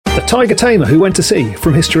The Tiger Tamer Who Went to Sea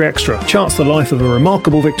from History Extra charts the life of a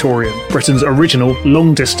remarkable Victorian, Britain's original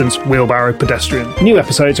long-distance wheelbarrow pedestrian. New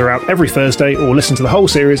episodes are out every Thursday, or listen to the whole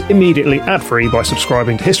series immediately ad-free by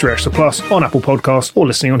subscribing to History Extra Plus on Apple Podcasts or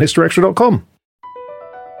listening on historyextra.com.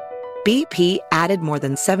 BP added more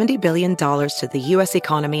than $70 billion to the U.S.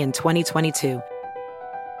 economy in 2022.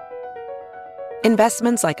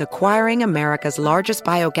 Investments like acquiring America's largest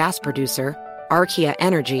biogas producer, Archaea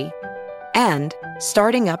Energy, and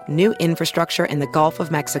starting up new infrastructure in the Gulf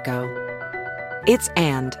of Mexico. It's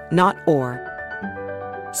and, not or.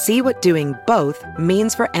 See what doing both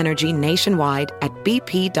means for energy nationwide at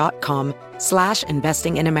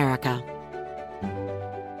bp.com/investing in America.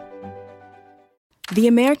 The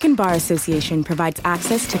American Bar Association provides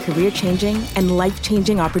access to career-changing and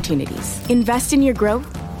life-changing opportunities. Invest in your growth,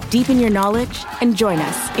 deepen your knowledge, and join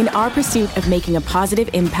us in our pursuit of making a positive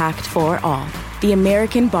impact for all. The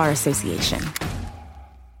American Bar Association.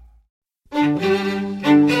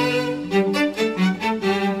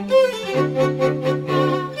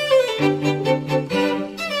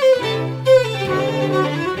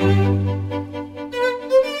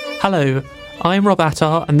 Hello, I'm Rob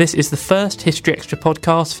Attar, and this is the first History Extra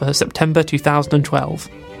podcast for September 2012.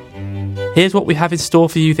 Here's what we have in store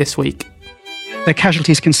for you this week. The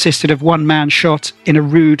casualties consisted of one man shot in a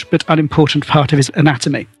rude but unimportant part of his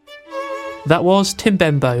anatomy. That was Tim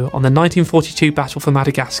Benbow on the 1942 Battle for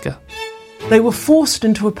Madagascar. They were forced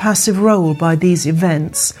into a passive role by these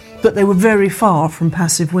events, but they were very far from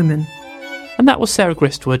passive women. And that was Sarah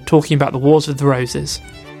Gristwood talking about the Wars of the Roses.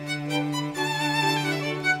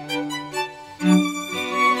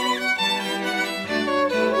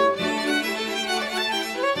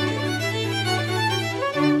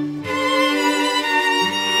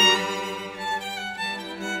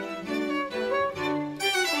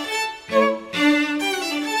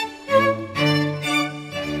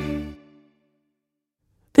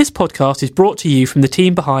 This podcast is brought to you from the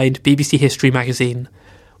team behind BBC History Magazine,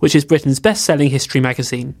 which is Britain's best-selling history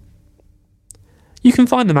magazine. You can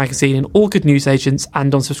find the magazine in all good newsagents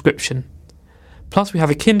and on subscription. Plus, we have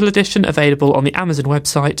a Kindle edition available on the Amazon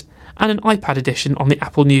website and an iPad edition on the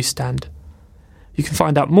Apple newsstand. You can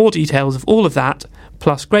find out more details of all of that,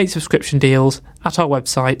 plus great subscription deals, at our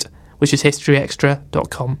website, which is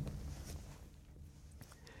historyextra.com.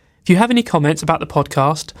 If you have any comments about the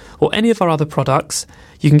podcast or any of our other products,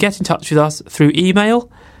 you can get in touch with us through email,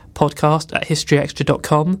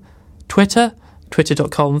 podcast@historyextra.com, Twitter,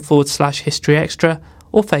 twitter.com/historyextra,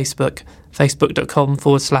 or Facebook,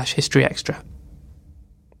 facebook.com/historyextra.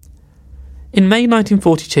 In May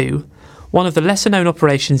 1942, one of the lesser-known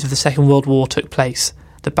operations of the Second World War took place,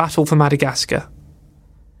 the Battle for Madagascar.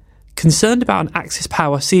 Concerned about an Axis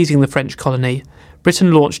power seizing the French colony,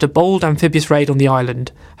 Britain launched a bold amphibious raid on the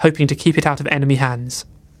island, hoping to keep it out of enemy hands.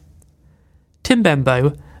 Tim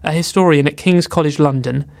Benbow, a historian at King's College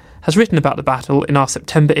London, has written about the battle in our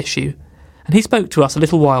September issue, and he spoke to us a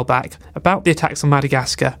little while back about the attacks on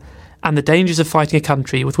Madagascar and the dangers of fighting a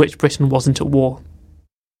country with which Britain wasn't at war.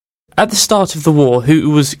 At the start of the war,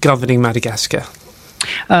 who was governing Madagascar?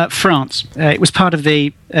 France. It was part of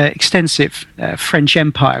the extensive French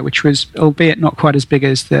Empire, which was, albeit not quite as big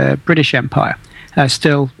as the British Empire,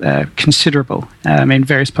 still considerable in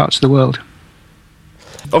various parts of the world.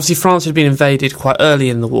 Obviously, France had been invaded quite early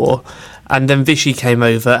in the war, and then Vichy came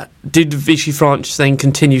over. Did Vichy France then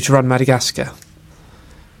continue to run Madagascar?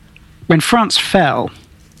 When France fell,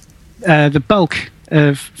 the bulk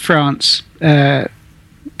of France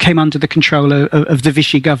came under the control of the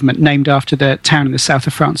Vichy government, named after the town in the south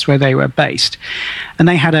of France where they were based. And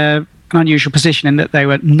they had an unusual position in that they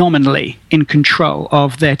were nominally in control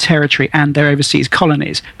of their territory and their overseas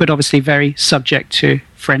colonies, but obviously very subject to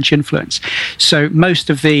French influence. So most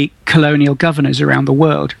of the colonial governors around the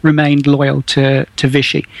world remained loyal to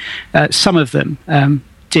Vichy. Some of them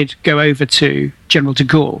did go over to General de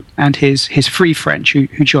Gaulle and his Free French, who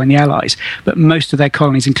joined the Allies, but most of their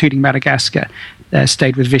colonies, including Madagascar,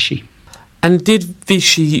 stayed with Vichy. And did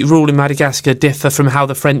Vichy rule in Madagascar differ from how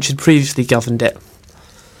the French had previously governed it?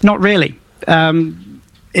 Not really.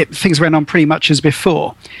 Things went on pretty much as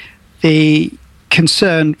before. The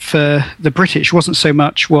concern for the British wasn't so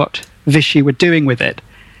much what Vichy were doing with it,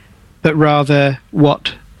 but rather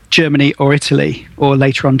what Germany or Italy, or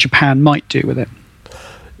later on Japan, might do with it.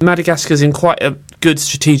 Madagascar's in quite a good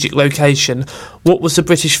strategic location. What was the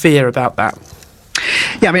British fear about that?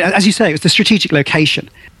 Yeah, I mean, as you say, it was the strategic location.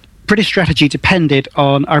 British strategy depended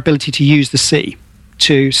on our ability to use the sea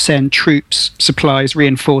to send troops, supplies,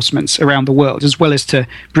 reinforcements around the world, as well as to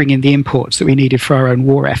bring in the imports that we needed for our own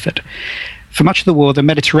war effort. For much of the war, the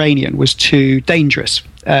Mediterranean was too dangerous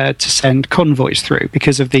to send convoys through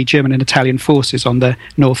because of the German and Italian forces on the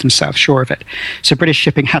north and south shore of it. So British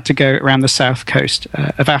shipping had to go around the south coast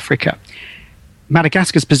of Africa.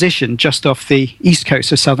 Madagascar's position just off the east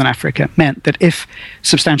coast of southern Africa meant that if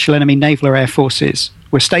substantial enemy naval or air forces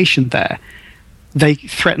were stationed there, they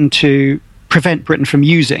threatened to prevent Britain from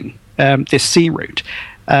using this sea route.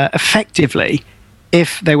 Effectively,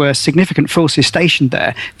 if there were significant forces stationed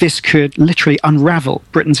there, this could literally unravel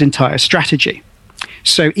Britain's entire strategy.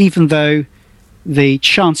 So even though the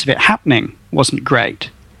chance of it happening wasn't great,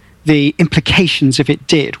 the implications if it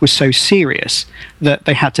did were so serious that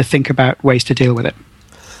they had to think about ways to deal with it.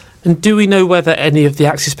 And do we know whether any of the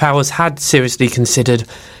Axis powers had seriously considered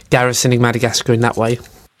garrisoning Madagascar in that way?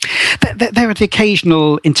 There are the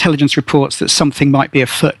occasional intelligence reports that something might be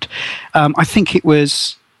afoot. I think it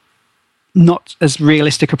was not as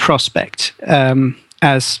realistic a prospect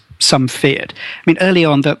as some feared. I mean, early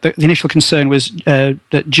on, the initial concern was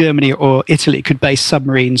that Germany or Italy could base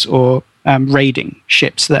submarines or raiding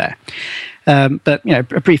ships there. But a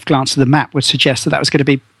brief glance at the map would suggest that was going to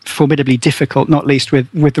be formidably difficult, not least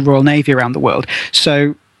with the Royal Navy around the world.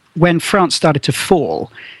 So when France started to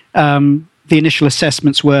fall, the initial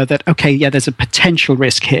assessments were that, okay, yeah, there's a potential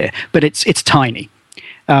risk here, but it's tiny.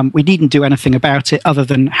 We needn't do anything about it other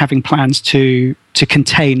than having plans to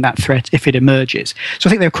contain that threat if it emerges. So I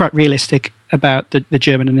think they were quite realistic about the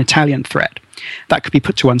German and Italian threat. That could be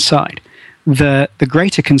put to one side. The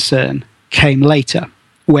greater concern came later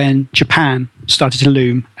when Japan started to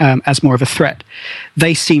loom as more of a threat.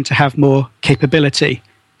 They seemed to have more capability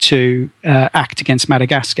to act against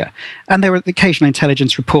Madagascar. And there were occasional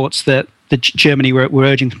intelligence reports that Germany were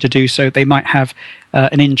urging them to do so. They might have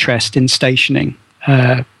an interest in stationing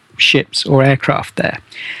ships or aircraft there.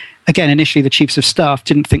 Again, initially the chiefs of staff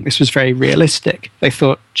didn't think this was very realistic. They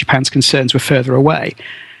thought Japan's concerns were further away.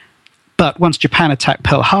 But once Japan attacked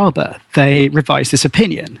Pearl Harbor, they revised this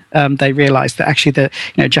opinion. They realized that actually the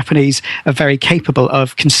Japanese are very capable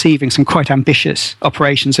of conceiving some quite ambitious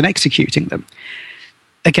operations and executing them.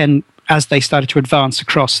 Again, as they started to advance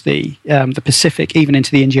across the Pacific, even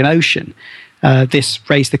into the Indian Ocean, this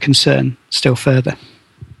raised the concern still further.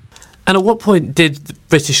 And at what point did the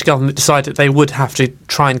British government decide that they would have to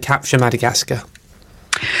try and capture Madagascar?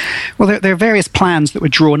 Well, there are various plans that were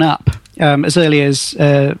drawn up as early as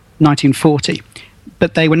 1940,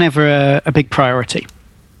 but they were never a big priority.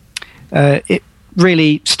 It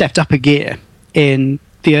really stepped up a gear in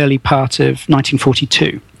the early part of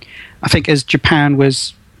 1942. I think as Japan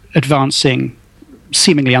was advancing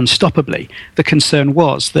seemingly unstoppably, the concern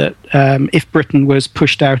was that if Britain was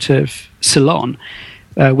pushed out of Ceylon,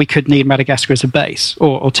 we could need Madagascar as a base,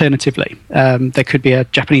 or alternatively, there could be a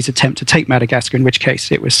Japanese attempt to take Madagascar, in which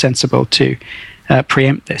case it was sensible to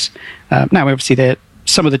preempt this. Now, obviously,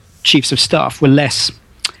 some of the chiefs of staff were less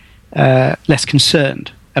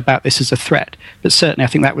concerned about this as a threat, but certainly I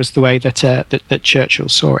think that was the way that Churchill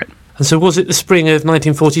saw it. And so was it the spring of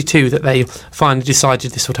 1942 that they finally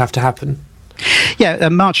decided this would have to happen? Yeah,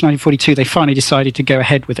 March 1942, they finally decided to go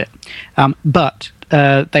ahead with it. But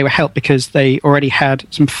they were helped because they already had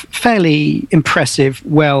some fairly impressive,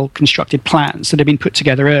 well-constructed plans that had been put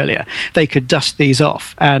together earlier. They could dust these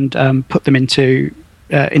off and put them into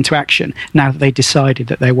action now that they decided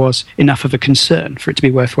that there was enough of a concern for it to be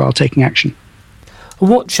worthwhile taking action.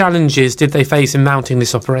 What challenges did they face in mounting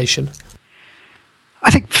this operation? I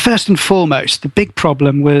think first and foremost, the big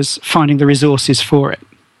problem was finding the resources for it.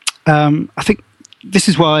 I think this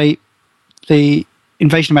is why the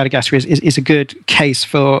invasion of Madagascar is a good case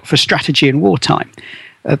for strategy in wartime.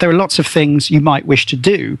 There are lots of things you might wish to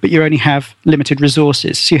do, but you only have limited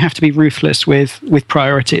resources, so you have to be ruthless with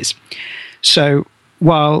priorities. So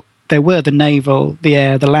while there were the naval, the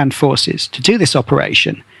air, the land forces to do this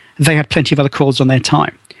operation, they had plenty of other calls on their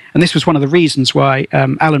time. And this was one of the reasons why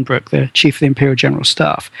Alan Brooke, the chief of the Imperial General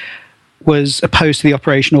Staff, was opposed to the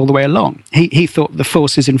operation all the way along. He thought the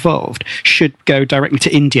forces involved should go directly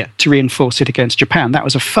to India to reinforce it against Japan. That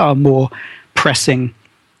was a far more pressing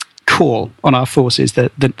call on our forces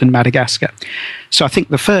than Madagascar. So I think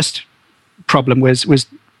the first problem was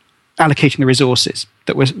allocating the resources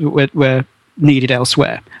that were needed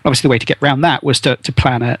elsewhere. Obviously, the way to get around that was to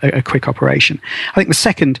plan a quick operation. I think the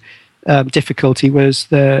second difficulty was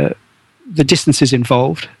the distances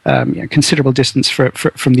involved, considerable distance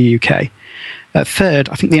from the UK. Third,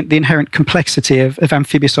 I think the inherent complexity of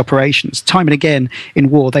amphibious operations. Time and again in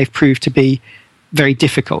war, they've proved to be very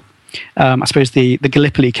difficult. I suppose the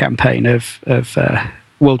Gallipoli campaign of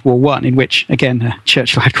World War I, in which, again,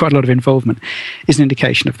 Churchill had quite a lot of involvement, is an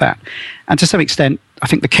indication of that. And to some extent, I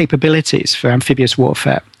think the capabilities for amphibious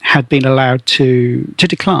warfare had been allowed to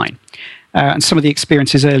decline. And some of the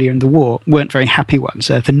experiences earlier in the war weren't very happy ones.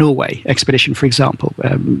 The Norway expedition, for example,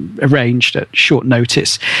 arranged at short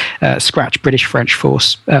notice, scratch British-French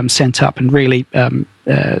force sent up, and really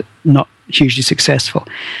not hugely successful.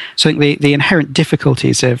 So I think the inherent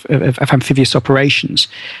difficulties of amphibious operations,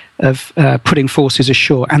 of putting forces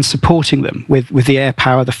ashore and supporting them with the air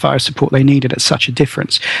power, the fire support they needed at such a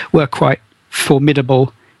difference, were quite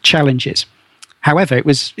formidable challenges. However, it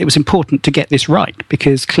was important to get this right,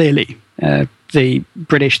 because clearly the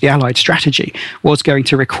British, the Allied strategy was going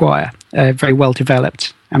to require a very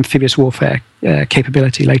well-developed amphibious warfare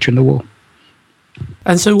capability later in the war.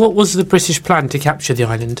 And so what was the British plan to capture the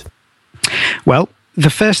island? Well,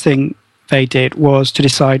 the first thing they did was to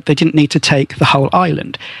decide they didn't need to take the whole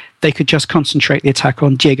island. They could just concentrate the attack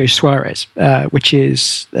on Diego Suarez, which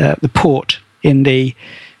is the port in the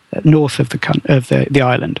north of the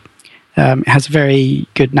island. It has a very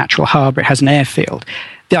good natural harbour. It has an airfield.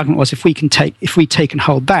 The argument was, if we take and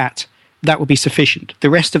hold that, that will be sufficient. The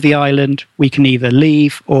rest of the island we can either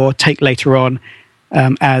leave or take later on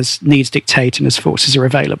as needs dictate and as forces are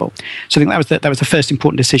available. So I think that was the first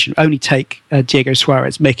important decision. Only take Diego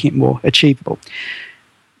Suarez, making it more achievable.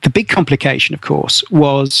 The big complication, of course,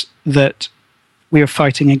 was that we were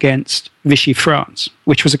fighting against Vichy France,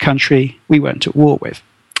 which was a country we weren't at war with.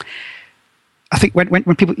 I think when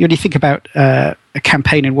you think about a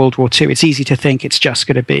campaign in World War II, it's easy to think it's just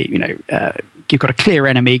going to be, you've got a clear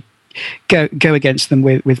enemy, go against them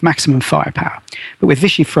with maximum firepower. But with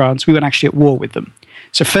Vichy France, we weren't actually at war with them.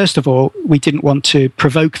 So first of all, we didn't want to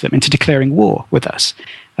provoke them into declaring war with us.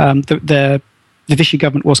 The Vichy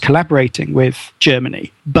government was collaborating with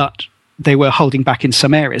Germany, but they were holding back in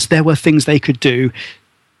some areas. There were things they could do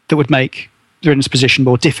that would make their position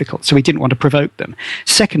more difficult, so we didn't want to provoke them.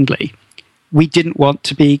 Secondly, we didn't want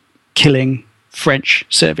to be killing French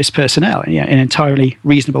service personnel, an entirely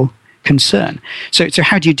reasonable concern. So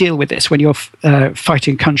how do you deal with this when you're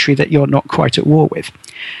fighting a country that you're not quite at war with?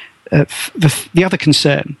 The other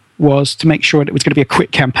concern was to make sure that it was going to be a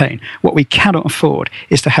quick campaign. What we cannot afford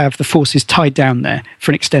is to have the forces tied down there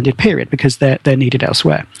for an extended period, because they're needed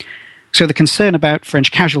elsewhere. So the concern about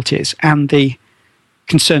French casualties and the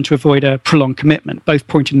concern to avoid a prolonged commitment both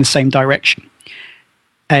point in the same direction.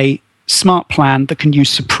 A smart plan that can use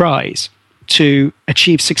surprise to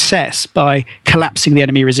achieve success by collapsing the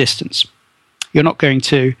enemy resistance. You're not going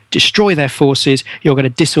to destroy their forces, you're going to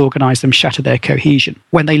disorganize them, shatter their cohesion.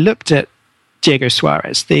 When they looked at Diego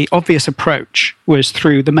Suarez, the obvious approach was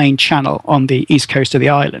through the main channel on the east coast of the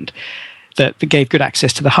island that gave good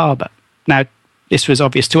access to the harbour. Now, this was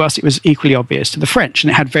obvious to us, it was equally obvious to the French,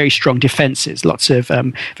 and it had very strong defences, lots of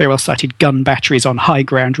very well-sited gun batteries on high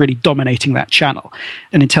ground, really dominating that channel.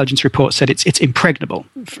 An intelligence report said it's impregnable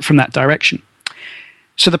from that direction.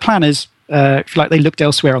 So the planners, if you like, they looked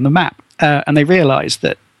elsewhere on the map, and they realised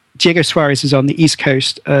that Diego Suarez is on the east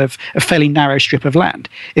coast of a fairly narrow strip of land.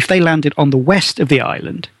 If they landed on the west of the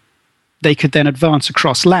island, they could then advance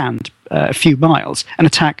across land a few miles and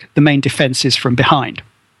attack the main defences from behind.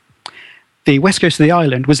 The west coast of the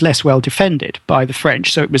island was less well defended by the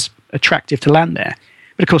French, so it was attractive to land there.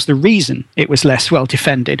 But of course, the reason it was less well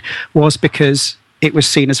defended was because it was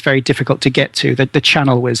seen as very difficult to get to. The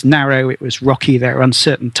channel was narrow, it was rocky, there were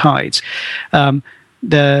uncertain tides.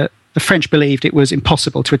 The French believed it was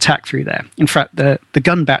impossible to attack through there. In fact, the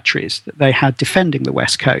gun batteries that they had defending the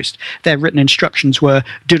west coast, their written instructions were,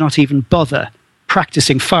 do not even bother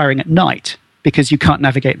practicing firing at night, because you can't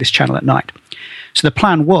navigate this channel at night. So the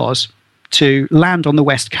plan was to land on the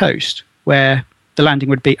west coast, where the landing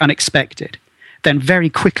would be unexpected, then very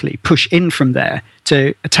quickly push in from there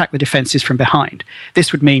to attack the defences from behind.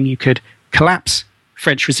 This would mean you could collapse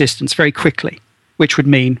French resistance very quickly, which would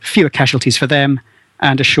mean fewer casualties for them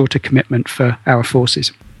and a shorter commitment for our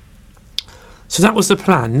forces. So that was the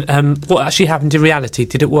plan. What actually happened in reality?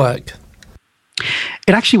 Did it work?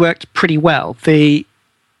 It actually worked pretty well. The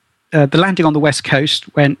landing on the west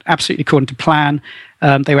coast went absolutely according to plan.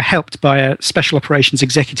 They were helped by a special operations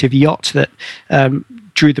executive yacht that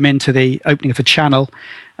drew them into the opening of the channel.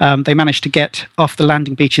 They managed to get off the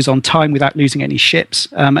landing beaches on time without losing any ships,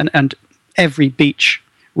 and every beach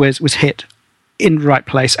was hit in the right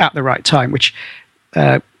place at the right time, which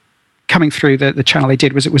coming through the channel they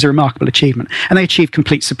did was a remarkable achievement. And they achieved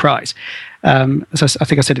complete surprise. As I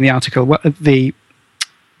think I said in the article, the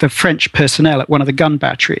French personnel at one of the gun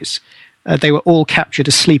batteries, they were all captured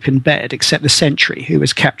asleep in bed, except the sentry, who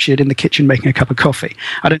was captured in the kitchen making a cup of coffee.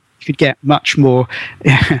 I don't think you could get much more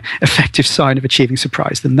effective sign of achieving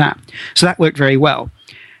surprise than that. So that worked very well.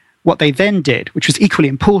 What they then did, which was equally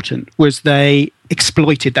important, was they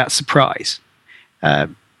exploited that surprise.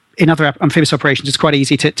 in other amphibious operations, it's quite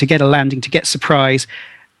easy to get a landing, to get surprise,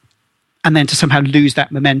 and then to somehow lose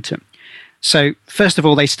that momentum. So first of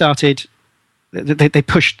all, they pushed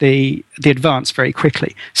the advance very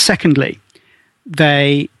quickly. Secondly,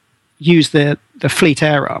 they used the Fleet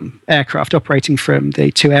Air Arm aircraft operating from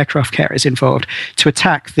the 2 aircraft carriers involved to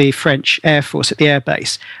attack the French Air Force at the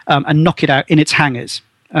airbase and knock it out in its hangars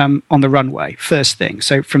on the runway, first thing.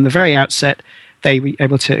 So from the very outset, they were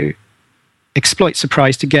able to exploit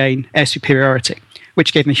surprise to gain air superiority,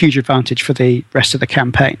 which gave them a huge advantage for the rest of the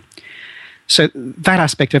campaign. So that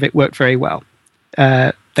aspect of it worked very well.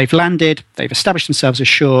 They've landed, they've established themselves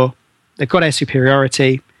ashore, they've got air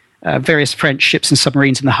superiority, various French ships and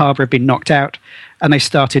submarines in the harbour have been knocked out, and they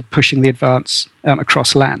started pushing the advance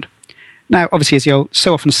across land. Now, obviously, as you'll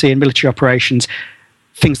so often see in military operations,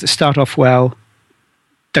 things that start off well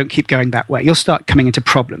don't keep going that way. You'll start coming into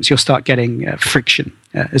problems. You'll start getting friction,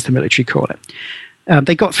 as the military call it.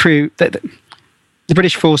 They got through... The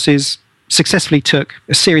British forces successfully took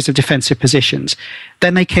a series of defensive positions.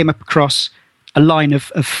 Then they came up across a line of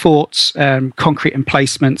forts, concrete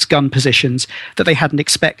emplacements, gun positions that they hadn't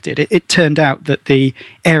expected. It turned out that the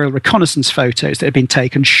aerial reconnaissance photos that had been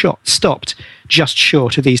taken stopped just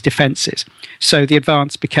short of these defences. So the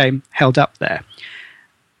advance became held up there.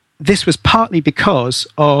 This was partly because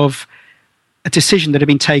of a decision that had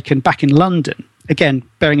been taken back in London. Again,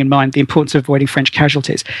 bearing in mind the importance of avoiding French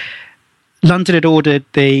casualties. London had ordered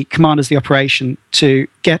the commanders of the operation to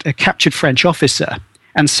get a captured French officer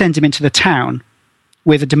and send him into the town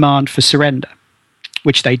with a demand for surrender,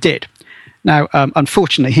 which they did. Now,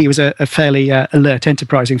 unfortunately, he was a fairly alert,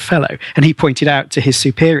 enterprising fellow, and he pointed out to his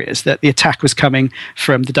superiors that the attack was coming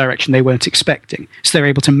from the direction they weren't expecting. So they were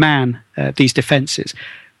able to man these defences.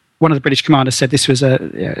 One of the British commanders said this was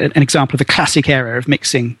an example of a classic error of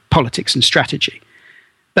mixing politics and strategy.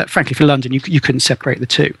 But frankly, for London, you couldn't separate the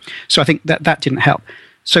two. So I think that didn't help.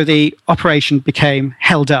 So the operation became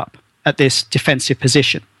held up at this defensive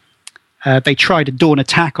position. They tried a dawn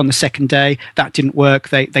attack on the second day. That didn't work.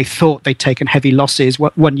 They thought they'd taken heavy losses.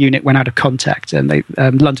 One unit went out of contact, and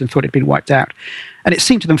London thought it'd been wiped out. And it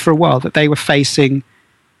seemed to them for a while that they were facing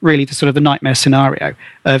really the nightmare scenario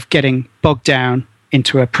of getting bogged down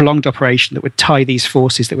into a prolonged operation that would tie these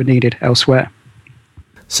forces that were needed elsewhere.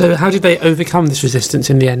 So how did they overcome this resistance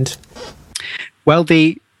in the end? Well,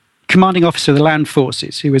 the commanding officer of the land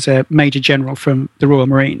forces, who was a major general from the Royal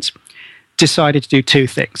Marines, decided to do two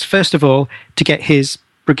things. First of all, to get his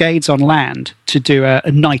brigades on land to do a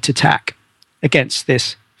night attack against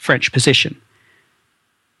this French position.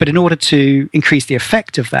 But in order to increase the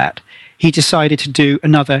effect of that, he decided to do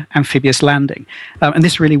another amphibious landing. And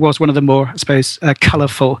this really was one of the more, I suppose,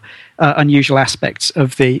 colourful, unusual aspects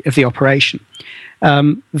of the operation.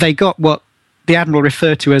 They got what the Admiral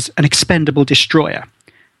referred to as an expendable destroyer.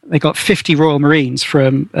 They got 50 Royal Marines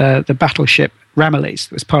from the battleship Ramillies,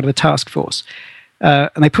 that was part of the task force.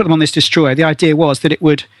 And they put them on this destroyer. The idea was that it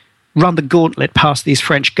would run the gauntlet past these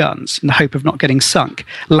French guns in the hope of not getting sunk,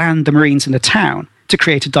 land the Marines in the town to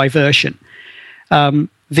create a diversion.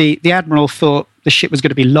 The Admiral thought the ship was going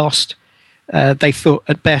to be lost. They thought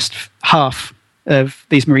at best half of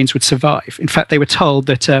these Marines would survive. In fact, they were told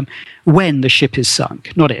that when the ship is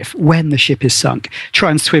sunk, not if, when the ship is sunk, try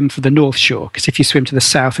and swim for the North Shore, because if you swim to the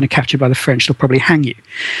south and are captured by the French, they'll probably hang you.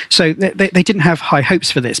 So they didn't have high hopes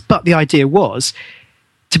for this, but the idea was,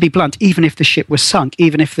 to be blunt, even if the ship was sunk,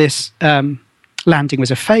 even if this landing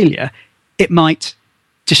was a failure, it might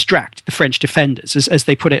distract the French defenders. As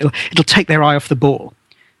they put it, it'll take their eye off the ball,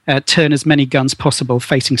 turn as many guns possible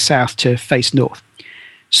facing south to face north.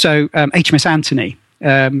 So HMS Antony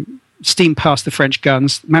steamed past the French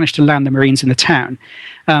guns, managed to land the Marines in the town,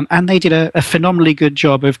 and they did a phenomenally good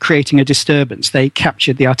job of creating a disturbance. They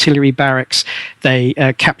captured the artillery barracks, they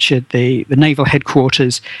captured the naval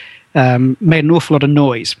headquarters, made an awful lot of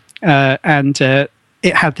noise, and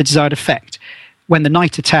it had the desired effect. When the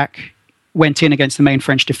night attack went in against the main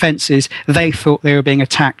French defences, they thought they were being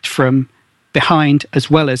attacked from behind as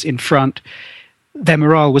well as in front. Their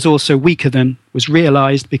morale was also weaker than was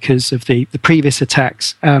realised because of the previous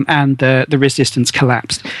attacks, and the resistance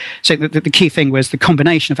collapsed. So the key thing was the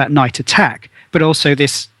combination of that night attack, but also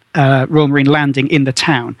this Royal Marine landing in the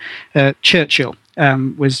town. Churchill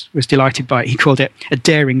was delighted by it. He called it a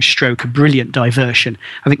daring stroke, a brilliant diversion.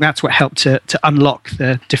 I think that's what helped to unlock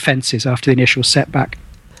the defences after the initial setback.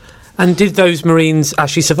 And did those Marines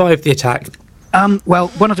actually survive the attack? Well,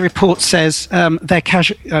 one of the reports says I'm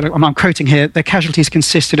quoting here, their casualties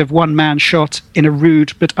consisted of one man shot in a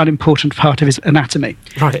rude but unimportant part of his anatomy.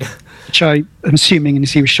 Right. Which I am assuming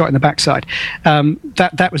he was shot in the backside.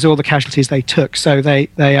 That was all the casualties they took. So they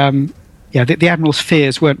the Admiral's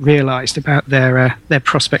fears weren't realised about their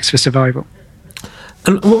prospects for survival.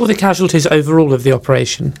 And what were the casualties overall of the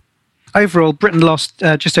operation? Overall, Britain lost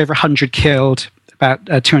just over 100 killed, about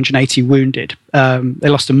 280 wounded. They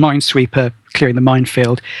lost a minesweeper clearing the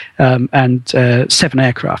minefield, and 7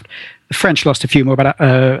 aircraft. The French lost a few more,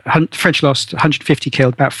 French lost 150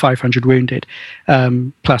 killed, about 500 wounded,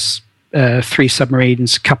 plus 3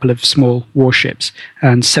 submarines, a couple of small warships,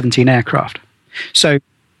 and 17 aircraft. So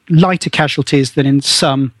lighter casualties than in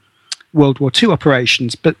some World War II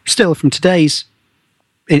operations, but still from today's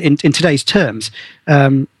in today's terms,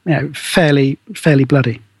 fairly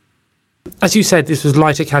bloody. As you said, this was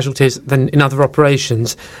lighter casualties than in other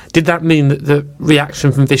operations. Did that mean that the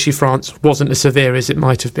reaction from Vichy France wasn't as severe as it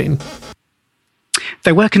might have been?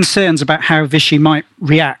 There were concerns about how Vichy might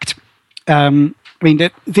react. The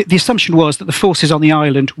assumption was that the forces on the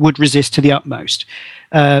island would resist to the utmost.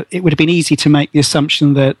 It would have been easy to make the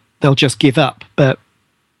assumption that they'll just give up, but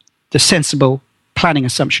the sensible planning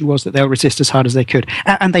assumption was that they'll resist as hard as they could.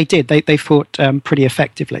 And they did. They fought pretty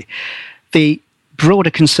effectively. The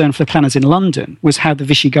broader concern for the planners in London was how the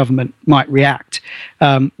Vichy government might react.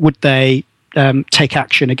 Would they take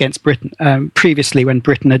action against Britain? Previously, when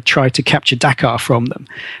Britain had tried to capture Dakar from them,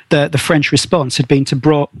 the French response had been to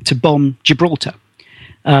bomb Gibraltar.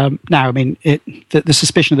 The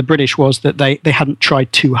suspicion of the British was that they hadn't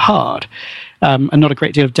tried too hard, and not a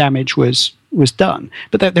great deal of damage was done.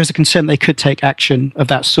 But there was a concern they could take action of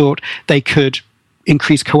that sort. They could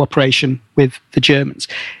increase cooperation with the Germans.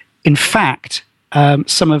 In fact,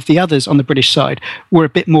 some of the others on the British side were a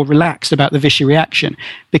bit more relaxed about the Vichy reaction,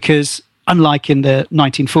 because unlike in the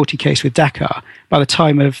 1940 case with Dakar, by the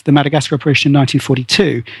time of the Madagascar operation in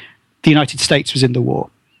 1942, the United States was in the war.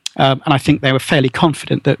 And I think they were fairly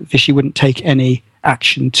confident that Vichy wouldn't take any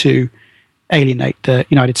action to alienate the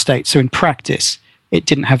United States. So in practice, it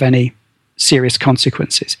didn't have any serious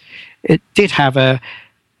consequences. It did have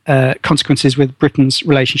consequences with Britain's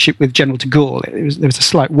relationship with General de Gaulle. There was a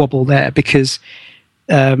slight wobble there because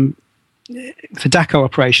the Dakar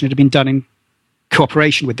operation had been done in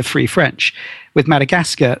cooperation with the Free French. With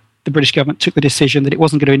Madagascar, the British government took the decision that it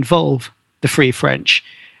wasn't going to involve the Free French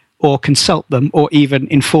or consult them or even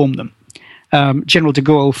inform them. General de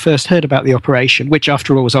Gaulle first heard about the operation, which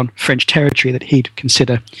after all was on French territory that he'd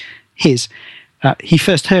consider his. He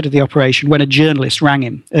first heard of the operation when a journalist rang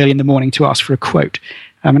him early in the morning to ask for a quote.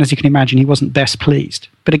 And as you can imagine, he wasn't best pleased.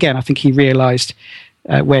 But again, I think he realised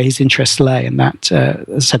where his interests lay, and that, as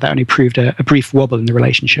I said, that only proved a brief wobble in the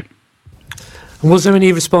relationship. Was there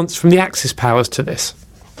any response from the Axis powers to this?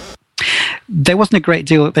 There wasn't a great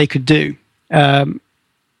deal that they could do. As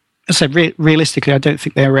I said, realistically, I don't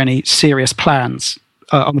think there were any serious plans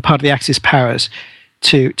on the part of the Axis powers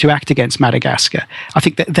to act against Madagascar. I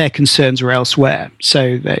think that their concerns were elsewhere,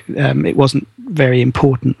 so it wasn't very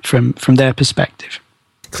important from their perspective.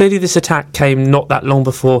 Clearly, this attack came not that long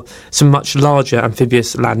before some much larger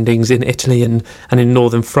amphibious landings in Italy and in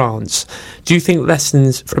northern France. Do you think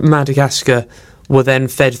lessons from Madagascar were then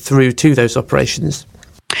fed through to those operations?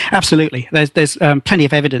 Absolutely. There's plenty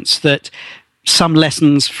of evidence that some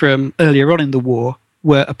lessons from earlier on in the war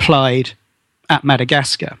were applied at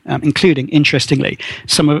Madagascar, including, interestingly,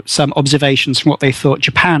 some observations from what they thought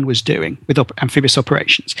Japan was doing with amphibious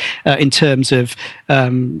operations in terms of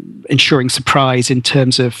ensuring surprise, in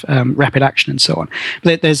terms of rapid action and so on.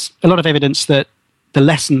 But there's a lot of evidence that the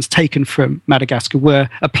lessons taken from Madagascar were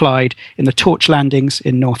applied in the torch landings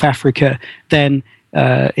in North Africa, then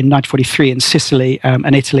in 1943 in Sicily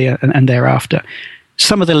and Italy and thereafter.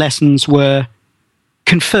 Some of the lessons were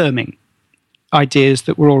confirming ideas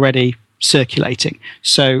that were already circulating.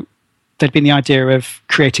 So there'd been the idea of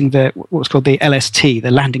creating what was called the LST,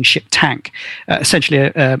 the landing ship tank,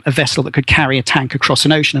 essentially a vessel that could carry a tank across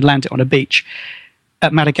an ocean and land it on a beach.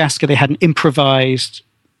 At Madagascar, they had an improvised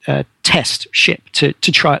test ship to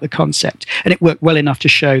try out the concept, and it worked well enough to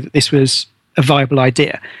show that this was a viable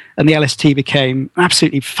idea. And the LST became an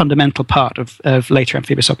absolutely fundamental part of later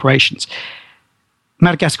amphibious operations.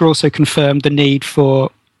 Madagascar also confirmed the need for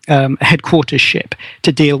a headquarters ship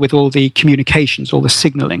to deal with all the communications, all the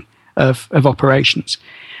signalling of operations.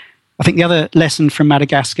 I think the other lesson from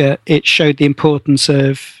Madagascar, it showed the importance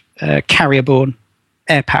of carrier-borne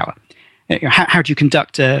air power. How do you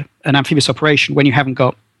conduct an amphibious operation when you haven't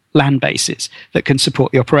got land bases that can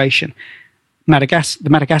support the operation? The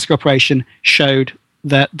Madagascar operation showed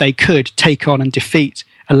that they could take on and defeat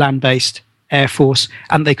a land-based air force,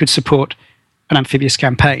 and they could support an amphibious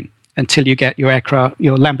campaign until you get your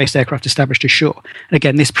land-based aircraft established ashore. And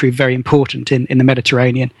again, this proved very important in the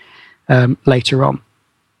Mediterranean later on.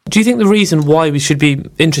 Do you think the reason why we should be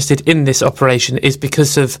interested in this operation is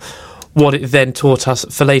because of what it then taught us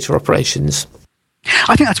for later operations?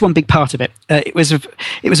 I think that's one big part of it. It was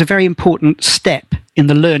a very important step in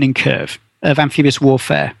the learning curve of amphibious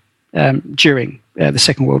warfare during the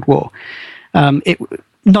Second World War.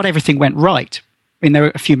 Not everything went right. I mean, there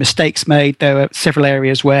were a few mistakes made. There were several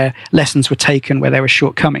areas where lessons were taken, where there were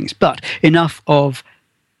shortcomings. But enough of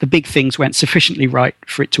the big things went sufficiently right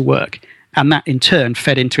for it to work. And that, in turn,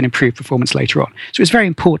 fed into an improved performance later on. So it was very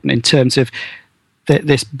important in terms of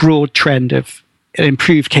this broad trend of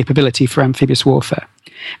improved capability for amphibious warfare.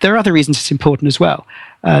 There are other reasons it's important as well,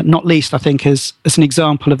 not least, I think, as an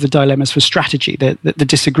example of the dilemmas for strategy, the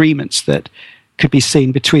disagreements that could be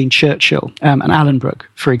seen between Churchill and Alanbrooke,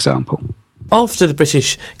 for example. After the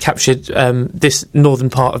British captured this northern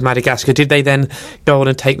part of Madagascar, did they then go on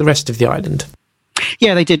and take the rest of the island?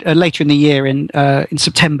 Yeah, they did. Later in the year, in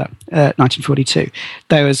September 1942,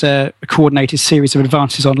 there was a coordinated series of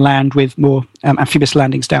advances on land with more amphibious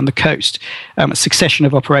landings down the coast, a succession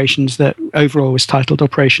of operations that overall was titled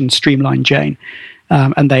Operation Streamline Jane,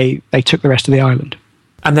 and they took the rest of the island.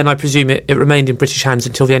 And then I presume it remained in British hands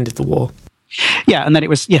until the end of the war? Yeah, and then it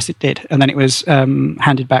was, yes, it did. And then it was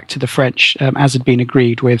handed back to the French, as had been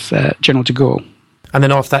agreed with General de Gaulle. And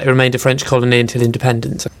then after that, it remained a French colony until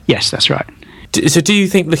independence? Yes, that's right. So do you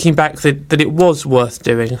think, looking back, that it was worth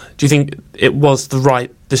doing? Do you think it was the right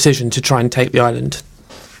decision to try and take the island?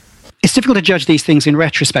 It's difficult to judge these things in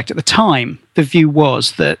retrospect. At the time, the view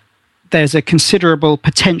was that there's a considerable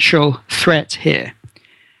potential threat here.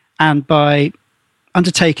 And by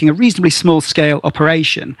undertaking a reasonably small-scale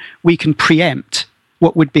operation, we can preempt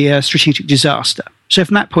what would be a strategic disaster. So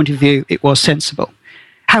from that point of view, it was sensible.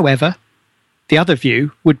 However, the other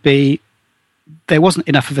view would be there wasn't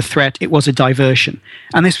enough of a threat, it was a diversion.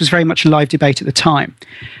 And this was very much a live debate at the time.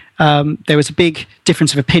 There was a big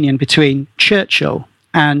difference of opinion between Churchill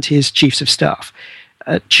and his chiefs of staff.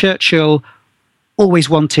 Churchill always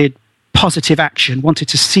wanted positive action, wanted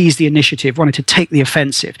to seize the initiative, wanted to take the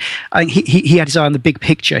offensive. He had his eye on the big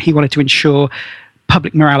picture. He wanted to ensure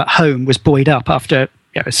public morale at home was buoyed up after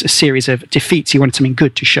a series of defeats. He wanted something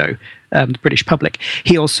good to show the British public.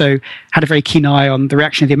 He also had a very keen eye on the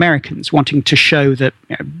reaction of the Americans, wanting to show that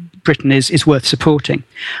Britain is worth supporting.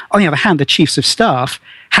 On the other hand, the chiefs of staff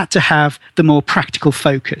had to have the more practical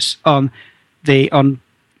focus on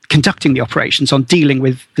conducting the operations, on dealing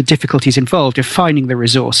with the difficulties involved, of finding the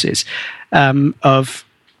resources, of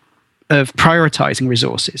prioritising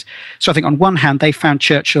resources. So I think on one hand, they found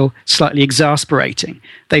Churchill slightly exasperating.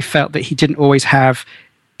 They felt that he didn't always have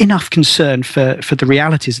enough concern for the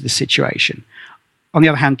realities of the situation. On the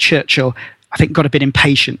other hand, Churchill, I think, got a bit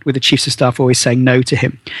impatient with the chiefs of staff always saying no to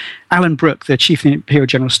him. Alanbrooke, the chief of the Imperial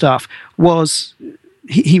General Staff,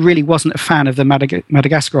 he really wasn't a fan of the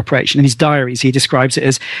Madagascar operation. In his diaries, he describes it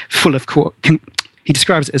as full of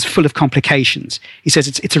complications. He says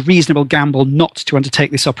it's a reasonable gamble not to undertake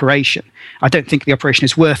this operation. I don't think the operation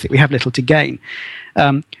is worth it. We have little to gain.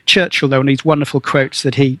 Churchill, though, in these wonderful quotes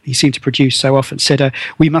that he seemed to produce so often, said,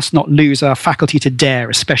 we must not lose our faculty to dare,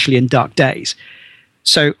 especially in dark days.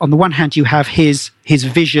 So on the one hand, you have his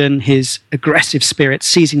vision, his aggressive spirit,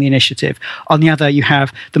 seizing the initiative. On the other, you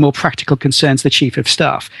have the more practical concerns of the chief of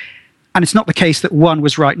staff. And it's not the case that one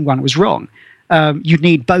was right and one was wrong. You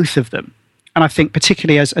need both of them. And I think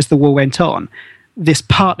particularly as the war went on, this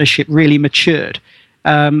partnership really matured.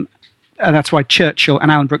 And that's why Churchill and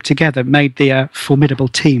Alanbrooke together made the formidable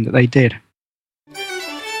team that they did.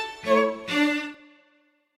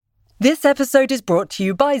 This episode is brought to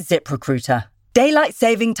you by ZipRecruiter. Daylight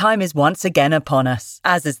saving time is once again upon us,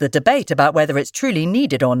 as is the debate about whether it's truly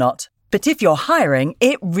needed or not. But if you're hiring,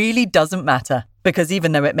 it really doesn't matter. Because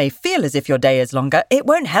even though it may feel as if your day is longer, it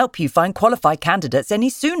won't help you find qualified candidates any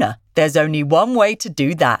sooner. There's only one way to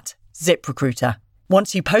do that. ZipRecruiter.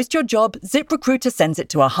 Once you post your job, ZipRecruiter sends it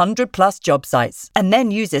to 100+ job sites and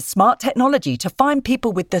then uses smart technology to find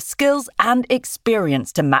people with the skills and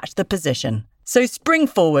experience to match the position. So spring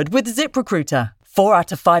forward with ZipRecruiter. 4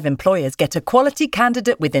 out of 5 employers get a quality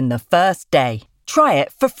candidate within the first day. Try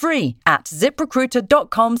it for free at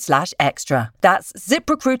ZipRecruiter.com/extra. That's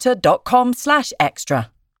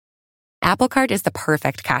ZipRecruiter.com/extra. Apple Card is the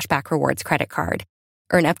perfect cashback rewards credit card.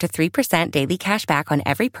 Earn up to 3% daily cash back on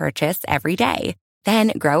every purchase every day.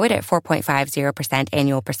 Then grow it at 4.50%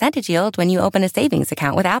 annual percentage yield when you open a savings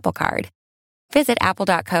account with Apple Card. Visit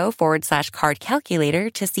apple.co/card calculator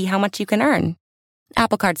to see how much you can earn.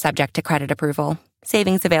 Apple Card subject to credit approval.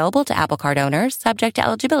 Savings available to Apple Card owners subject to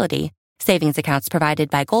eligibility. Savings accounts provided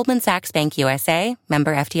by Goldman Sachs Bank USA,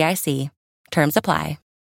 member FDIC. Terms apply.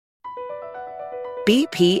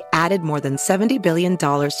 BP added more than $70 billion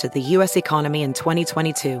to the U.S. economy in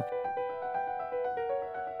 2022.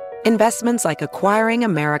 Investments like acquiring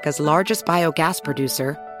America's largest biogas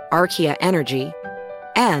producer, Archaea Energy,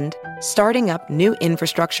 and starting up new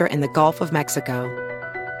infrastructure in the Gulf of Mexico.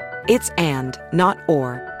 It's and, not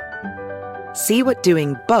or. See what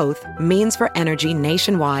doing both means for energy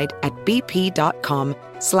nationwide at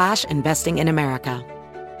bp.com/investing in America.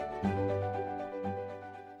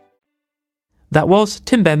 That was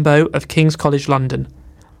Tim Benbow of King's College London.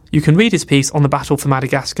 You can read his piece on the battle for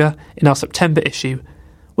Madagascar in our September issue,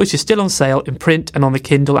 which is still on sale in print and on the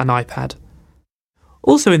Kindle and iPad.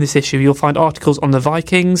 Also in this issue you'll find articles on the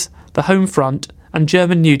Vikings, the Home Front and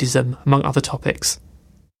German nudism, among other topics.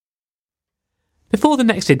 Before the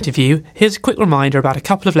next interview, here's a quick reminder about a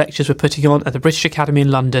couple of lectures we're putting on at the British Academy in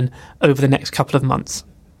London over the next couple of months.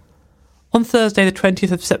 On Thursday the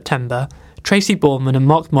 20th of September, Tracy Borman and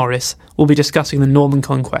Mark Morris will be discussing the Norman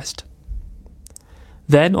Conquest.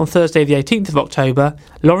 Then, on Thursday the 18th of October,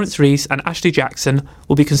 Lawrence Rees and Ashley Jackson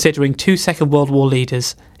will be considering two Second World War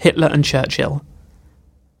leaders, Hitler and Churchill.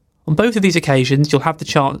 On both of these occasions, you'll have the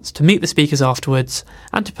chance to meet the speakers afterwards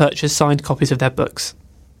and to purchase signed copies of their books.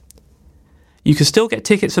 You can still get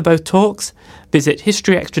tickets for both talks. Visit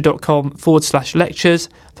historyextra.com/lectures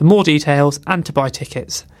for more details and to buy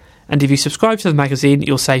tickets. And if you subscribe to the magazine,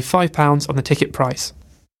 you'll save £5 on the ticket price.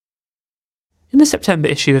 In the September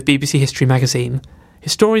issue of BBC History magazine,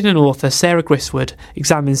 historian and author Sarah Griswood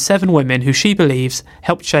examines 7 women who she believes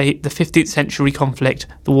helped shape the 15th century conflict,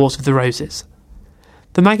 the Wars of the Roses.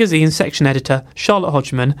 The magazine's section editor, Charlotte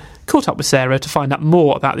Hodgman, caught up with Sarah to find out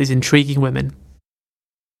more about these intriguing women.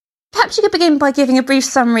 Perhaps you could begin by giving a brief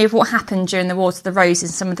summary of what happened during the Wars of the Roses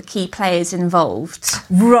and some of the key players involved.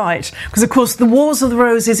 Right, because of course the Wars of the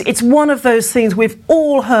Roses, it's one of those things we've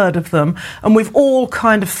all heard of them and we've all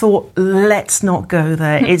kind of thought, let's not go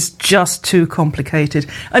there, it's just too complicated.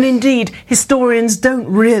 And indeed, historians don't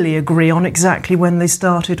really agree on exactly when they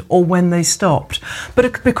started or when they stopped.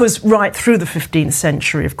 But because right through the 15th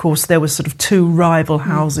century, of course, there were sort of two rival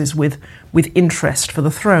houses with interest for the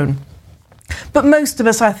throne. But most of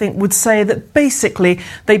us, I think, would say that basically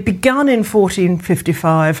they began in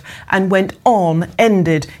 1455 and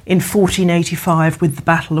ended in 1485 with the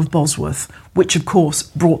Battle of Bosworth, which of course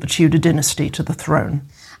brought the Tudor dynasty to the throne.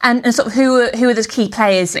 And sort of who are the key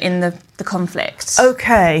players in the conflict?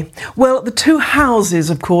 OK, well, the two houses,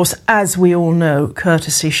 of course, as we all know,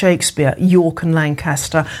 courtesy Shakespeare, York and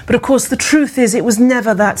Lancaster. But of course, the truth is it was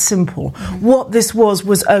never that simple. What this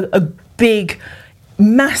was a big,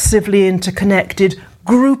 massively interconnected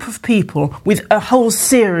group of people with a whole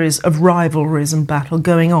series of rivalries and battle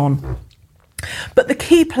going on. But the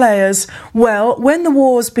key players, well, when the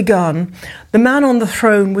wars begun, the man on the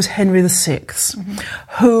throne was Henry VI,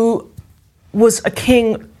 who was a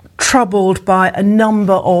king troubled by a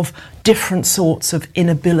number of different sorts of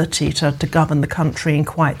inability to govern the country in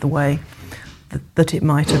quite the way that it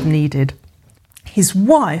might have needed. His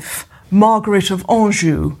wife, Margaret of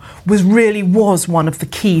Anjou, was one of the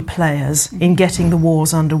key players in getting the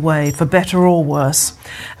wars underway, for better or worse.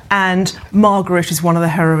 And Margaret is one of the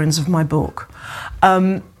heroines of my book.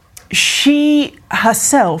 She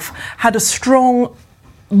herself had a strong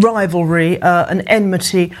rivalry, an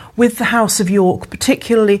enmity with the House of York,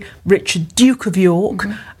 particularly Richard, Duke of York,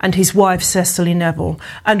 and his wife Cecily Neville.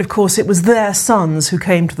 And of course it was their sons who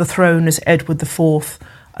came to the throne as Edward IV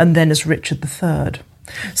and then as Richard III.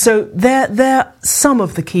 So they're some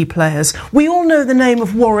of the key players. We all know the name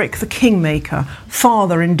of Warwick the Kingmaker,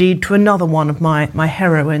 father indeed to another one of my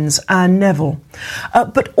heroines, Anne Neville.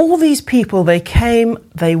 But all these people, they came,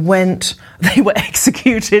 they went, they were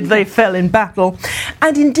executed, they fell in battle,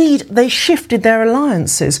 and indeed they shifted their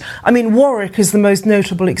alliances. I mean, Warwick is the most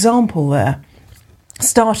notable example there.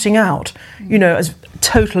 Starting out, as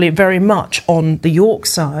totally very much on the York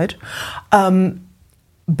side,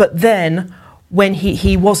 but then when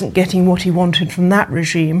he wasn't getting what he wanted from that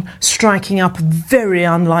regime, striking up a very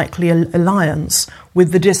unlikely alliance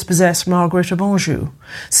with the dispossessed Margaret of Anjou.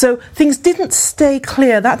 So things didn't stay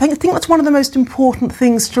clear. I think that's one of the most important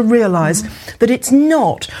things to realise, that it's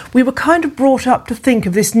not. We were kind of brought up to think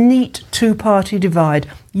of this neat two-party divide,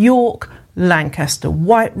 York, Lancaster,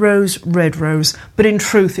 white rose, red rose, but in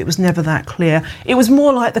truth it was never that clear. It was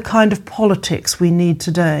more like the kind of politics we need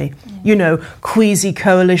today. Queasy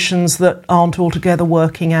coalitions that aren't altogether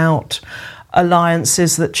working out,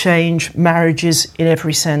 alliances that change, marriages in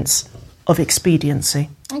every sense of expediency.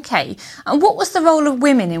 OK, and what was the role of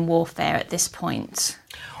women in warfare at this point?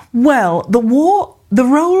 Well, the role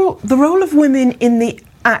of women in the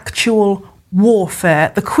actual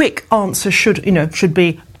warfare, the quick answer should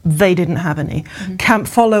be they didn't have any. Camp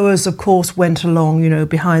followers, of course, went along,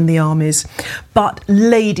 behind the armies, but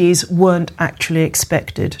ladies weren't actually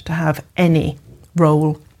expected to have any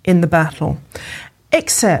role in the battle.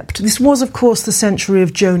 Except, this was, of course, the century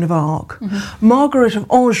of Joan of Arc. Margaret of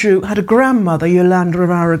Anjou had a grandmother, Yolande of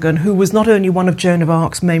Aragon, who was not only one of Joan of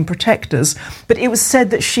Arc's main protectors, but it was said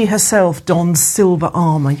that she herself donned silver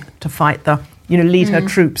armour to fight lead her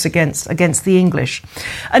troops against the English.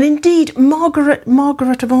 And indeed, Margaret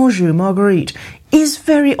of Anjou, Marguerite, is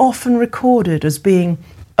very often recorded as being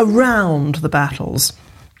around the battles.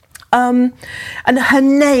 And her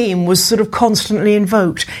name was sort of constantly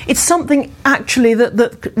invoked. It's something, actually,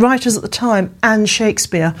 that writers at the time, and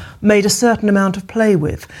Shakespeare, made a certain amount of play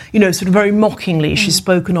with. Sort of very mockingly, she's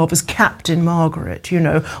spoken of as Captain Margaret,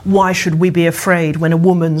 why should we be afraid when a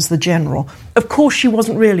woman's the general? Of course, she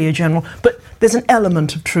wasn't really a general, but there's an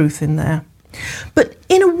element of truth in there. But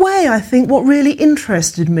in a way, I think what really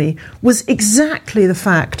interested me was exactly the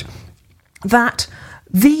fact that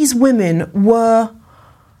these women were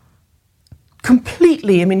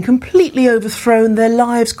completely overthrown. Their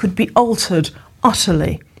lives could be altered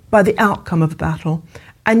utterly by the outcome of the battle,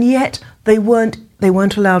 and yet they weren't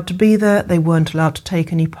allowed to be there. They weren't allowed to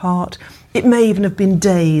take any part. It may even have been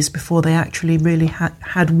days before they actually really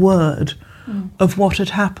had word of what had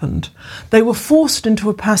happened. They were forced into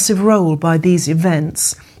a passive role by these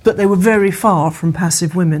events, but they were very far from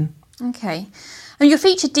passive women. Okay. And your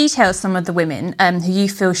feature details some of the women who you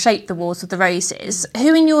feel shaped the Wars of the Roses.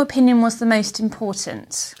 Who, in your opinion, was the most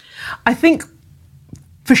important? I think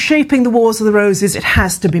for shaping the Wars of the Roses, it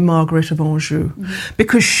has to be Margaret of Anjou,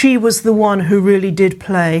 because she was the one who really did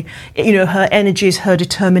play, her energies, her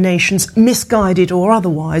determinations, misguided or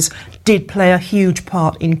otherwise, did play a huge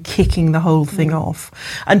part in kicking the whole thing off.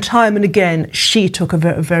 And time and again, she took a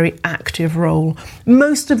very active role.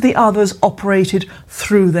 Most of the others operated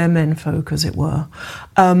through their menfolk, as it were.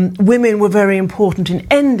 Women were very important in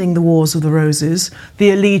ending the Wars of the Roses,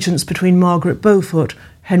 the allegiance between Margaret Beaufort,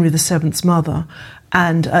 Henry VII's mother,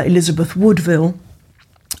 and Elizabeth Woodville,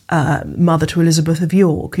 mother to Elizabeth of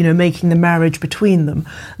York, making the marriage between them.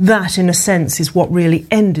 That, in a sense, is what really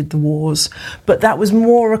ended the wars. But that was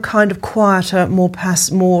more a kind of quieter,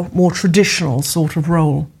 more traditional sort of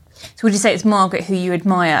role. So would you say it's Margaret who you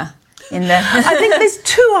admire in the... I think there's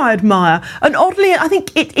two I admire. And oddly, I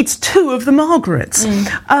think it's two of the Margarets.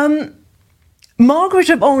 Margaret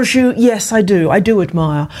of Anjou, yes, I do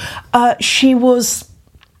admire. She was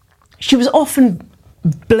often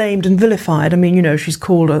blamed and vilified. I mean, she's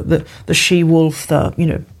called the she-wolf,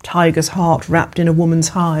 the tiger's heart wrapped in a woman's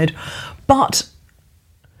hide. But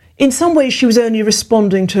in some ways she was only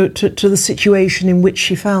responding to the situation in which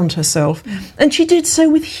she found herself. And she did so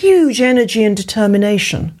with huge energy and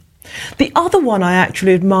determination. The other one I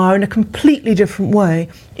actually admire in a completely different way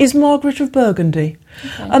is Margaret of Burgundy,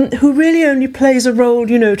 who really only plays a role,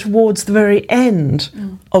 towards the very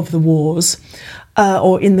end of the wars.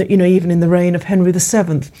 Or in the, even in the reign of Henry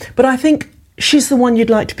VII. But I think she's the one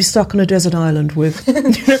you'd like to be stuck on a desert island with.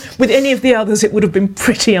 With any of the others, it would have been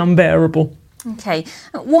pretty unbearable. Okay.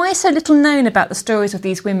 Why so little known about the stories of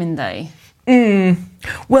these women, though?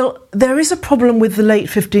 Well, there is a problem with the late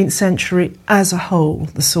 15th century as a whole,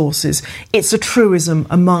 the sources. It's a truism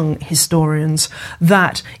among historians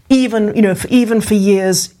that even for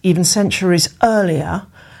years, even centuries earlier,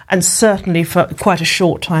 and certainly for quite a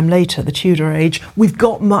short time later, the Tudor age, we've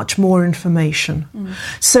got much more information.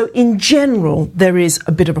 So in general, there is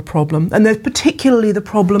a bit of a problem. And there's particularly the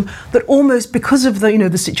problem that almost because of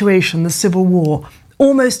the situation, the Civil War,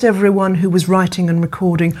 almost everyone who was writing and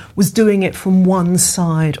recording was doing it from one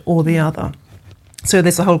side or the other. So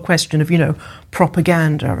there's a whole question of,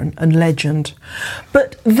 propaganda and legend.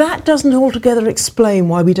 But that doesn't altogether explain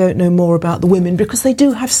why we don't know more about the women, because they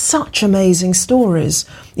do have such amazing stories.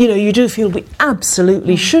 You do feel we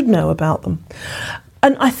absolutely should know about them.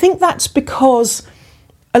 And I think that's because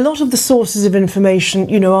a lot of the sources of information,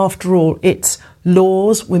 after all, it's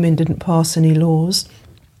laws. Women didn't pass any laws.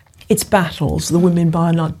 It's battles. The women, by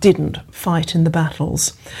and large, didn't fight in the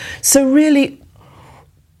battles. So really,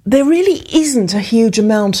 there really isn't a huge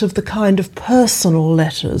amount of the kind of personal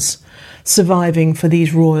letters surviving for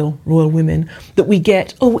these royal women that we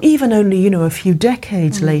get, even only, a few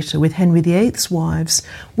decades later with Henry VIII's wives.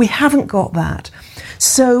 We haven't got that.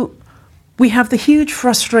 So we have the huge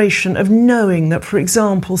frustration of knowing that, for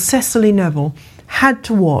example, Cecily Neville had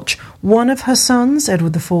to watch one of her sons,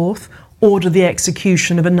 Edward IV, order the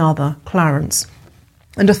execution of another, Clarence.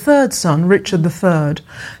 And a third son, Richard III,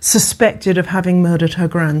 suspected of having murdered her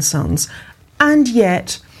grandsons. And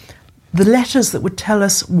yet, the letters that would tell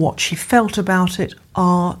us what she felt about it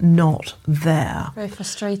are not there. Very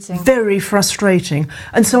frustrating. Very frustrating.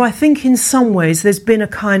 And so I think in some ways there's been a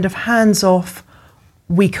kind of hands-off,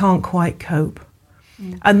 we can't quite cope.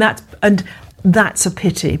 And that's a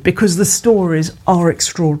pity, because the stories are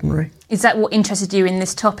extraordinary. Is that what interested you in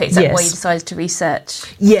this topic? Is that Yes. why you decided to research?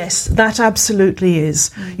 Yes, that absolutely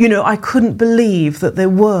is. You know, I couldn't believe that there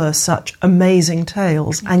were such amazing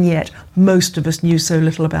tales, and yet most of us knew so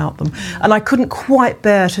little about them. And I couldn't quite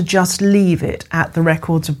bear to just leave it at the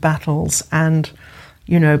records of battles and,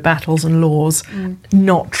 you know, battles and laws,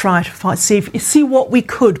 not try to see what we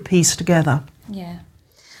could piece together. Yeah.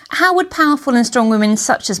 How would powerful and strong women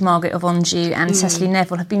such as Margaret of Anjou and Cecily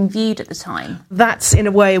Neville have been viewed at the time? That's, in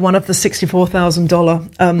a way, one of the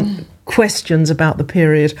 $64,000 questions about the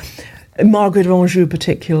period, Margaret of Anjou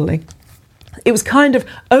particularly. It was kind of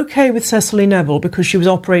OK with Cecily Neville because she was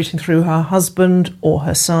operating through her husband or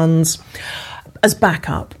her sons as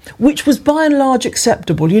backup, which was by and large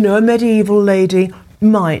acceptable. You know, a medieval lady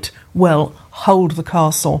might, well, hold the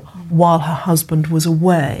castle while her husband was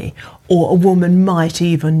away, or a woman might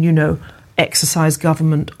even, you know, exercise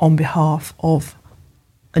government on behalf of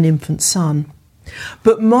an infant son.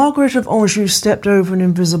 But Margaret of Anjou stepped over an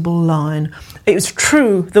invisible line. It was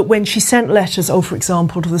true that when she sent letters, for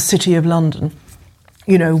example, to the City of London,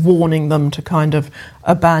 you know, warning them to kind of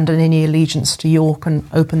abandon any allegiance to York and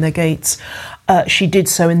open their gates, she did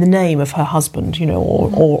so in the name of her husband, you know,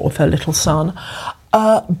 or of her little son.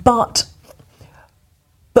 But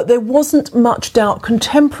there wasn't much doubt.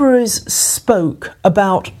 Contemporaries spoke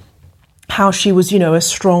about how she was, you know, a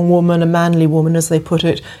strong woman, a manly woman, as they put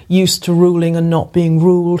it, used to ruling and not being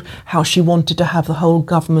ruled, how she wanted to have the whole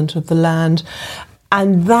government of the land.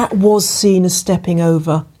 And that was seen as stepping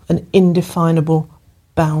over an indefinable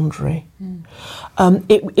boundary.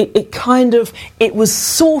 It was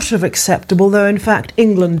sort of acceptable, though in fact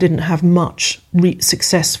England didn't have much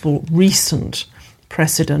successful recent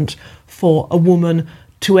precedent for a woman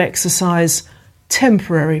to exercise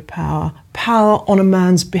temporary power on a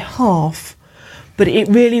man's behalf. But it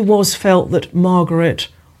really was felt that Margaret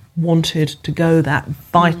wanted to go that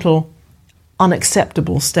vital,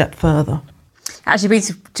 unacceptable step further. Actually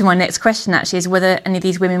brings to my next question, actually, is whether any of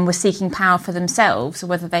these women were seeking power for themselves or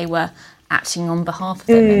whether they were acting on behalf of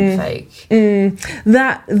their menfolk.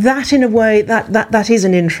 That in a way, that is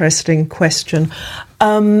an interesting question.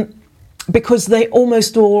 Because they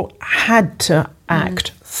almost all had to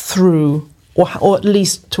act through, or at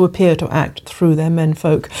least to appear to act through their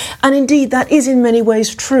menfolk. And indeed, that is in many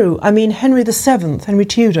ways true. I mean, Henry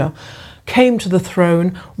Tudor, came to the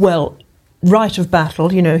throne, well, right of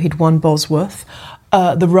battle, you know, he'd won Bosworth,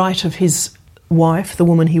 the right of his wife, the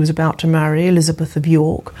woman he was about to marry, Elizabeth of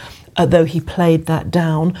York, though he played that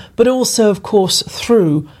down, but also, of course,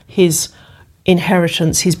 through his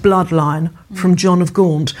inheritance, his bloodline from John of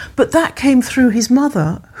Gaunt. But that came through his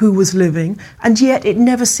mother, who was living, and yet it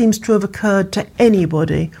never seems to have occurred to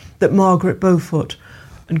anybody that Margaret Beaufort,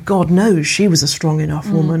 and God knows she was a strong enough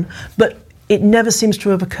woman, but it never seems to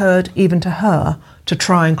have occurred even to her to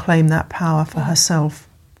try and claim that power for herself.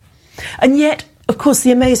 And yet, of course,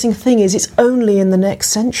 the amazing thing is it's only in the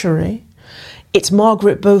next century. It's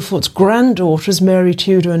Margaret Beaufort's granddaughters, Mary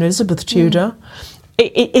Tudor and Elizabeth Tudor.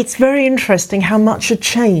 It's very interesting how much had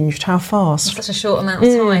changed, how fast. In such a short amount of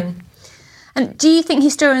time. And do you think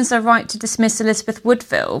historians are right to dismiss Elizabeth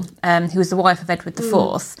Woodville, who was the wife of Edward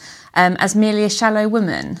IV, as merely a shallow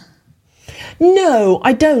woman? No,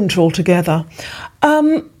 I don't altogether.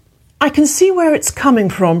 I can see where it's coming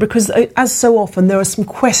from because, as so often, there are some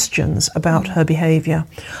questions about her behaviour.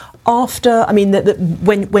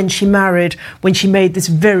 When she married, when she made this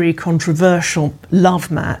very controversial love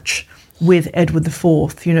match with Edward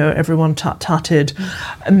IV, you know, everyone tut-tutted.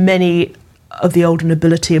 Many of the older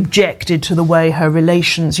nobility objected to the way her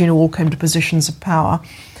relations, you know, all came to positions of power.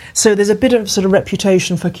 So there's a bit of sort of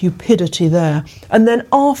reputation for cupidity there. And then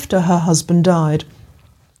after her husband died,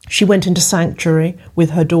 she went into sanctuary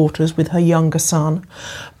with her daughters, with her younger son.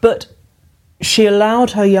 But she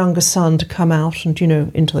allowed her younger son to come out and, you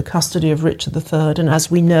know, into the custody of Richard III, and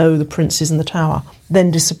as we know, the princes in the Tower,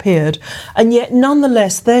 then disappeared. And yet,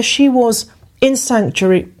 nonetheless, there she was in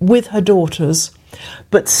sanctuary with her daughters,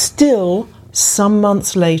 but still, some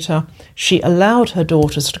months later, she allowed her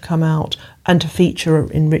daughters to come out and to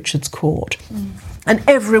feature in Richard's court. And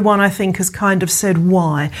everyone, I think, has kind of said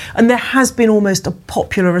why. And there has been almost a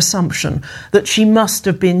popular assumption that she must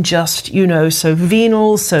have been just, you know, so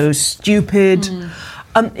venal, so stupid.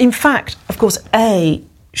 In fact, of course,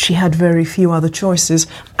 she had very few other choices,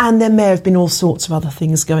 and there may have been all sorts of other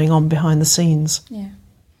things going on behind the scenes. Yeah.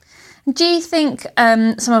 Do you think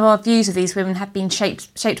some of our views of these women have been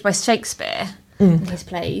shaped by Shakespeare? in his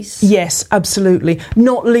plays. Yes, absolutely.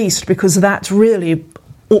 Not least because that's really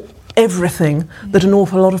everything that an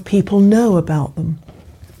awful lot of people know about them.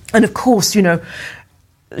 And of course,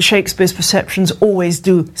 Shakespeare's perceptions always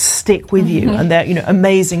do stick with you, and they're,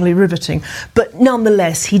 amazingly riveting. But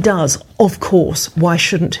nonetheless, he does, of course, why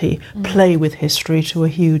shouldn't he, play with history to a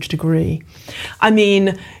huge degree. I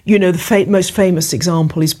mean, the most famous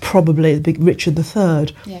example is probably the big Richard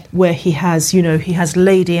III, where he has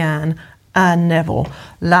Lady Anne Neville,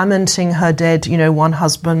 lamenting her dead, one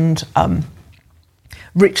husband,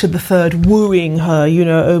 Richard III wooing her,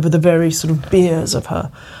 over the very sort of biers of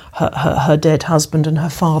her dead husband and her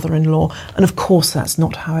father-in-law. And of course that's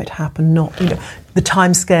not how it happened. The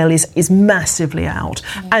timescale is massively out.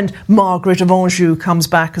 Yeah. And Margaret of Anjou comes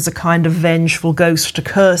back as a kind of vengeful ghost to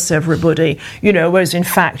curse everybody, whereas in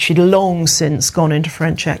fact she'd long since gone into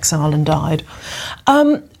French exile and died.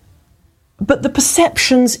 But the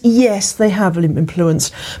perceptions, yes, they have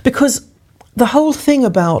influenced, because the whole thing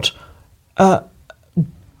about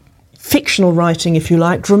fictional writing, if you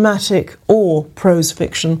like, dramatic or prose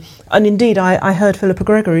fiction. And indeed, I heard Philippa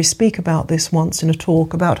Gregory speak about this once in a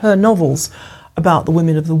talk about her novels about the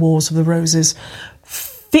women of the Wars of the Roses.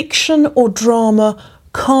 Fiction or drama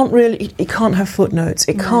it can't have footnotes.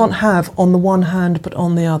 It can't have on the one hand but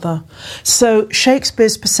on the other. So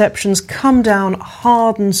Shakespeare's perceptions come down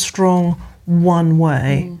hard and strong one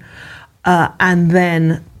way, and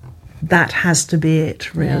then that has to be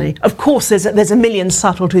it, really. Of course, there's a million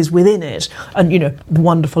subtleties within it, and the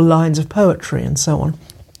wonderful lines of poetry and so on.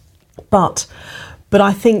 But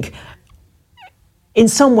I think, in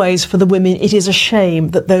some ways, for the women, it is a shame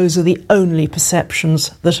that those are the only perceptions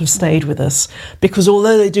that have stayed with us, because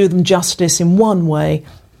although they do them justice in one way,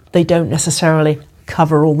 they don't necessarily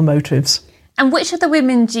cover all the motives. And which of the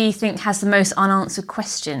women do you think has the most unanswered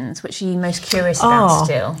questions? Which are you most curious about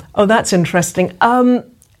still? Oh, that's interesting.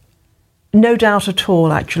 No doubt at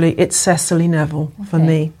all, actually, it's Cecily Neville for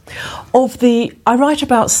me. I write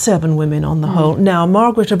about 7 women on the whole. Now,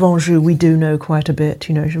 Margaret of Anjou, we do know quite a bit,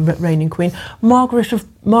 reigning queen.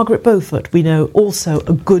 Margaret Beaufort, we know also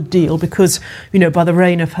a good deal because, by the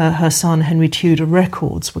reign of her son Henry Tudor,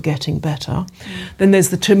 records were getting better. Then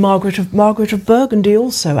there's the 2 Margaret of Burgundy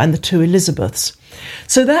also, and the 2 Elizabeths.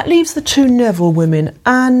 So that leaves the 2 Neville women,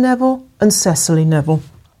 Anne Neville and Cecily Neville.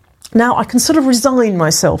 Now, I can sort of resign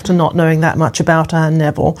myself to not knowing that much about Anne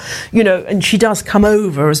Neville, and she does come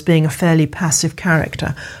over as being a fairly passive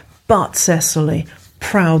character. But Cecily,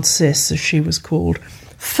 proud cis, as she was called.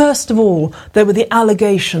 First of all, there were the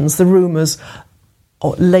allegations, the rumours,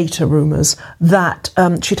 or later rumours, that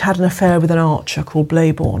she'd had an affair with an archer called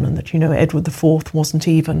Blayborn, and that, Edward IV wasn't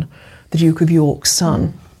even the Duke of York's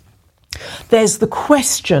son. There's the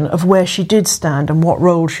question of where she did stand and what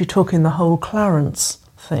role she took in the whole Clarence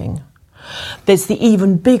thing. There's the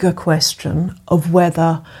even bigger question of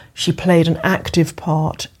whether she played an active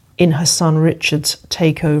part in her son Richard's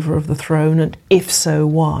takeover of the throne, and if so,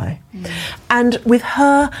 why? And with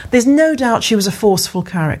her, there's no doubt she was a forceful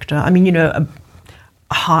character. I mean, a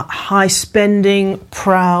high-spending,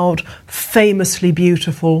 proud, famously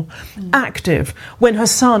beautiful, active. When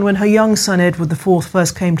her young son Edward IV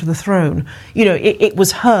first came to the throne, it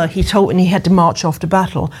was her he told, and he had to march off to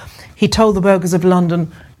battle. He told the burghers of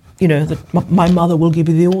London, that my mother will give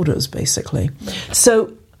you the orders, basically.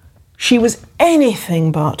 So she was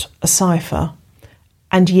anything but a cipher,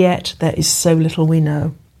 and yet there is so little we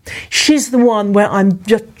know. She's the one where I'm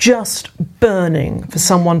just burning for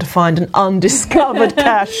someone to find an undiscovered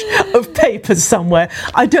cache of papers somewhere.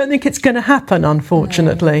 I don't think it's going to happen,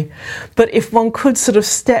 unfortunately. But if one could sort of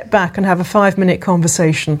step back and have a 5-minute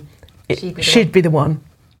conversation, she'd be the one.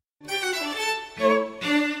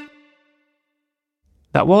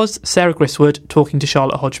 That was Sarah Griswood talking to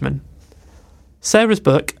Charlotte Hodgman. Sarah's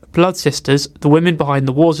book, Blood Sisters, The Women Behind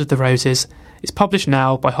the Wars of the Roses, is published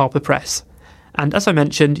now by Harper Press. And as I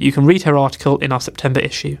mentioned, you can read her article in our September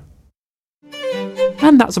issue.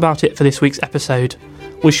 And that's about it for this week's episode.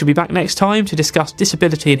 We shall be back next time to discuss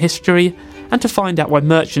disability in history and to find out why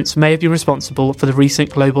merchants may have been responsible for the recent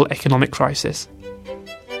global economic crisis.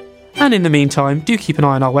 And in the meantime, do keep an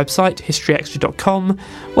eye on our website, historyextra.com,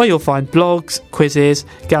 where you'll find blogs, quizzes,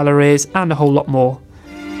 galleries, and a whole lot more.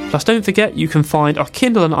 Plus, don't forget you can find our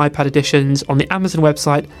Kindle and iPad editions on the Amazon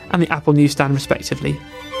website and the Apple newsstand, respectively.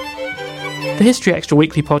 The History Extra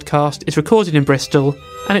weekly podcast is recorded in Bristol,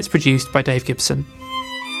 and it's produced by Dave Gibson.